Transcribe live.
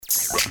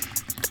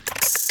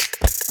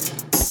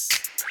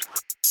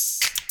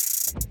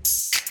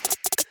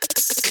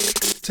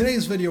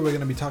Today's video we're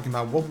going to be talking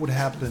about what would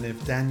happen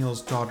if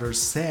Daniel's daughter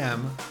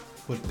Sam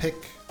would pick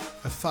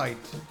a fight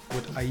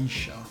with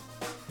Aisha.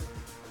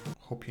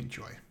 Hope you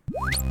enjoy.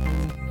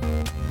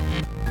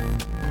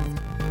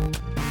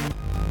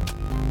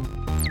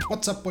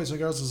 What's up, boys and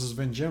girls? This is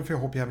Vin Jim here.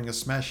 Hope you're having a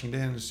smashing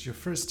day, and if it's your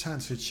first time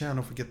to the channel,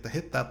 don't forget to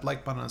hit that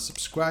like button and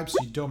subscribe so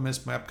you don't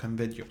miss my upcoming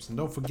videos. And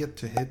don't forget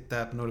to hit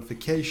that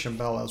notification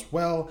bell as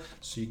well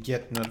so you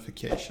get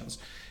notifications.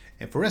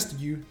 And for the rest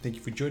of you, thank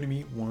you for joining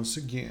me once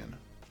again.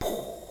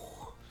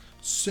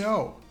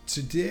 So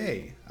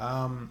today,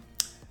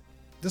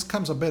 this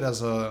comes a bit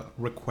as a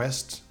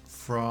request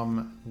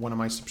from one of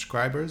my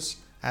subscribers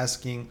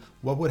asking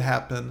what would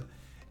happen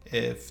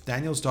if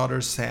Daniel's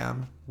daughter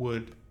Sam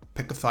would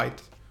pick a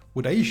fight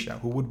with Aisha,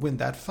 who would win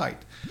that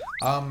fight.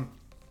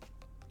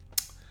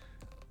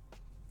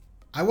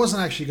 I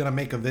wasn't actually gonna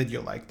make a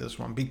video like this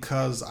one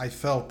because I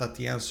felt that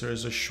the answer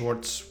is a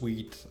short,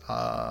 sweet,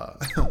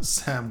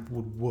 Sam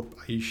would whoop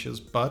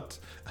Aisha's butt.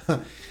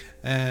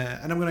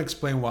 And I'm gonna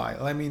explain why.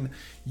 I mean,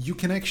 you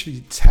can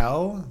actually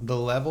tell the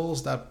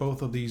levels that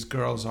both of these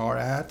girls are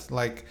at.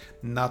 Like,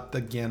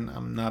 again,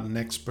 I'm not an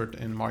expert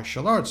in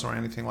martial arts or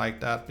anything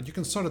like that, but you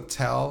can sort of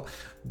tell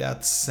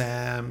that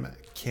Sam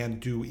can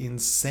do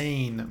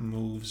insane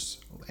moves.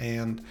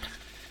 And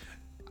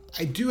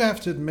I do have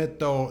to admit,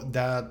 though,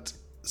 that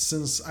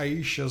since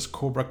Aisha's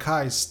Cobra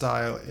Kai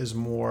style is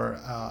more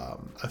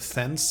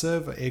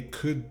offensive, it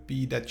could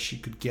be that she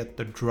could get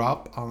the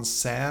drop on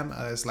Sam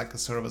as like a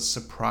sort of a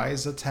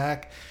surprise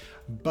attack.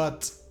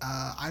 But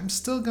I'm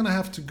still gonna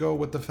have to go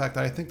with the fact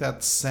that I think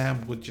that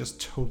Sam would just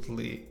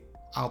totally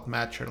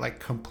outmatch her, like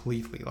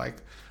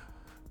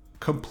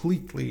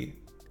completely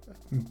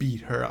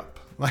beat her up.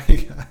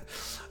 Like,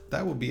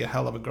 that would be a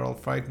hell of a girl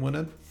fight,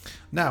 wouldn't it?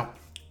 Now,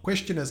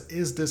 question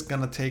is this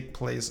gonna take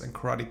place in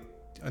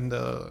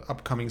the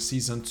upcoming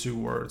season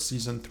 2 or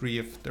season 3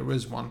 if there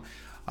is one?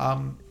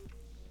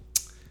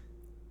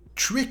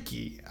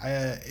 Tricky.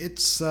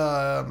 It's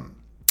I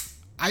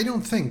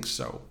don't think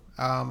so.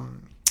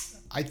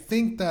 I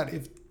think that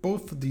if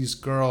both of these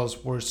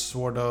girls were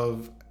sort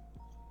of,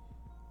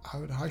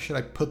 how should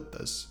I put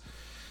this?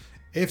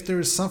 If there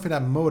is something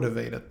that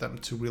motivated them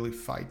to really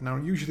fight. Now,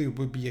 usually it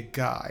would be a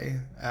guy,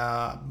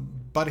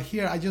 but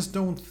here I just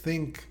don't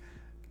think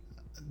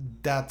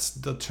that's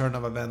the turn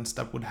of events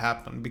that would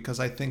happen, because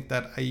I think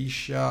that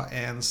Aisha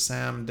and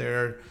Sam,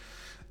 they're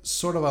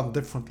sort of on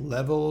different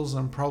levels.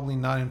 I'm probably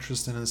not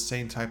interested in the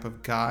same type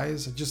of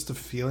guys. Just the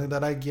feeling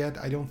that I get,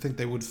 I don't think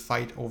they would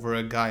fight over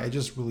a guy. I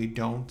just really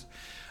don't.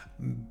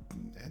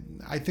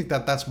 I think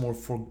that that's more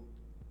for,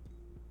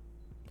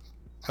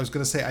 I was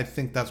going to say I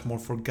think that's more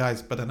for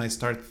guys, but then I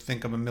start to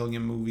think of a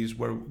million movies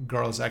where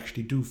girls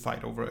actually do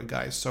fight over a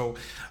guy. So,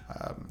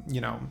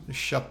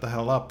 shut the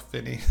hell up,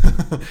 Vinny.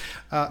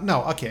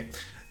 No, okay.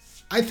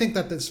 I think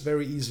that it's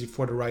very easy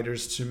for the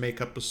writers to make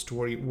up a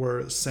story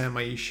where Sam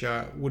and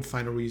Aisha would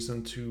find a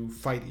reason to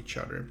fight each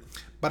other.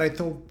 But I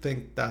don't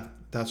think that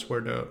that's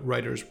where the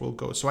writers will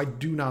go. So I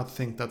do not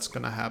think that's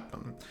going to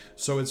happen.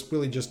 So it's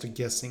really just a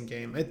guessing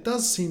game. It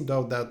does seem,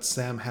 though, that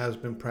Sam has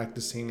been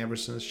practicing ever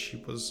since she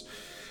was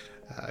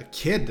a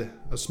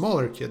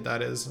smaller kid,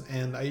 that is,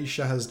 and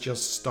Aisha has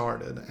just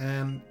started.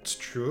 And it's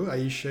true,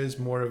 Aisha is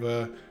more of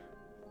a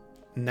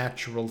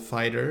natural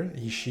fighter.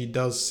 She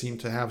does seem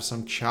to have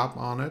some chop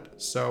on it.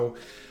 So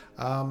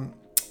I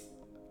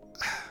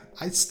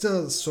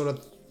still sort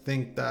of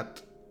think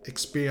that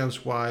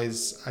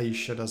experience-wise,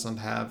 Aisha doesn't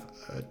have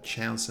a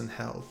chance in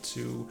hell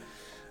to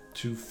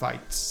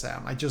fight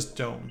Sam. I just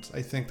don't.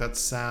 I think that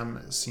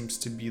Sam seems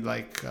to be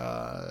like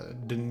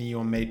the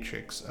Neo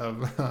Matrix of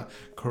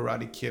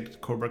Karate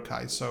Kid, Cobra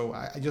Kai. So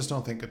I just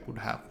don't think it would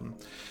happen.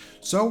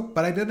 So,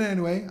 but I did it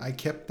anyway. I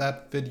kept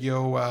that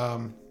video.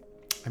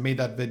 I made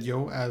that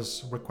video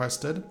as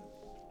requested.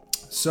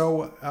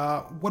 So,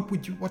 what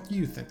do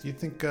you think? Do you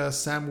think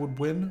Sam would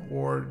win,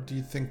 or do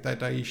you think that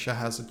Aisha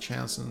has a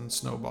chance in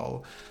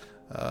Snowball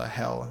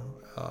hell,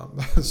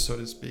 so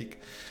to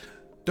speak?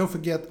 Don't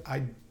forget,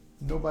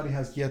 nobody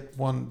has yet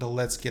won the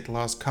Let's Get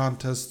Lost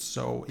contest,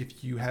 so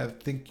if you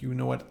think you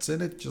know what's in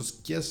it,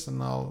 just guess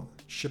and I'll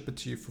ship it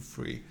to you for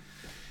free.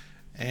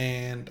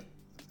 And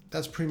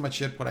that's pretty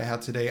much it what I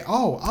had today.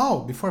 Oh,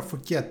 before I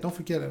forget, don't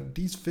forget,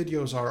 these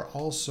videos are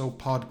also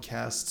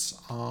podcasts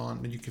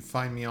you can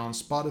find me on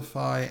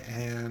Spotify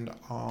and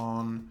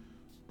on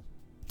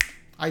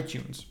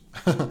iTunes.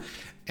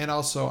 And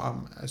also,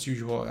 as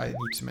usual, I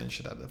need to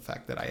mention the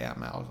fact that I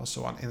am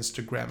also on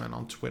Instagram and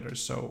on Twitter.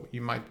 So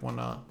you might want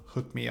to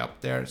hook me up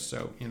there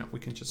so, we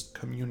can just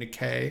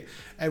communicate.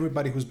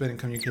 Everybody who's been in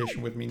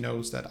communication with me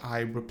knows that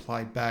I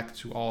reply back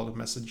to all the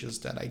messages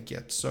that I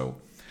get. So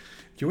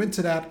if you're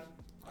into that,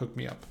 hook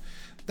me up.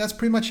 That's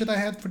pretty much it I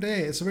had for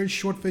today. It's a very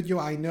short video,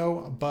 I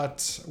know,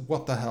 but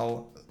what the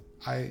hell.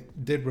 I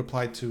did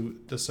reply to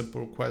the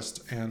simple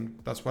request, and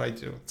that's what I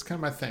do. It's kind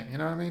of my thing, you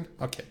know what I mean?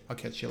 Okay, I'll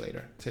catch you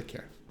later. Take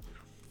care.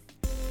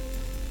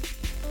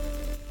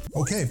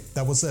 Okay,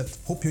 that was it.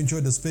 Hope you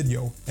enjoyed this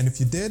video. And if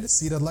you did,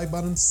 see that like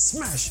button,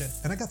 smash it.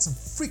 And I got some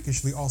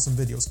freakishly awesome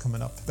videos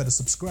coming up. Better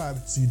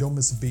subscribe so you don't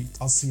miss a beat.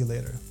 I'll see you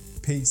later.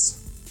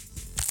 Peace.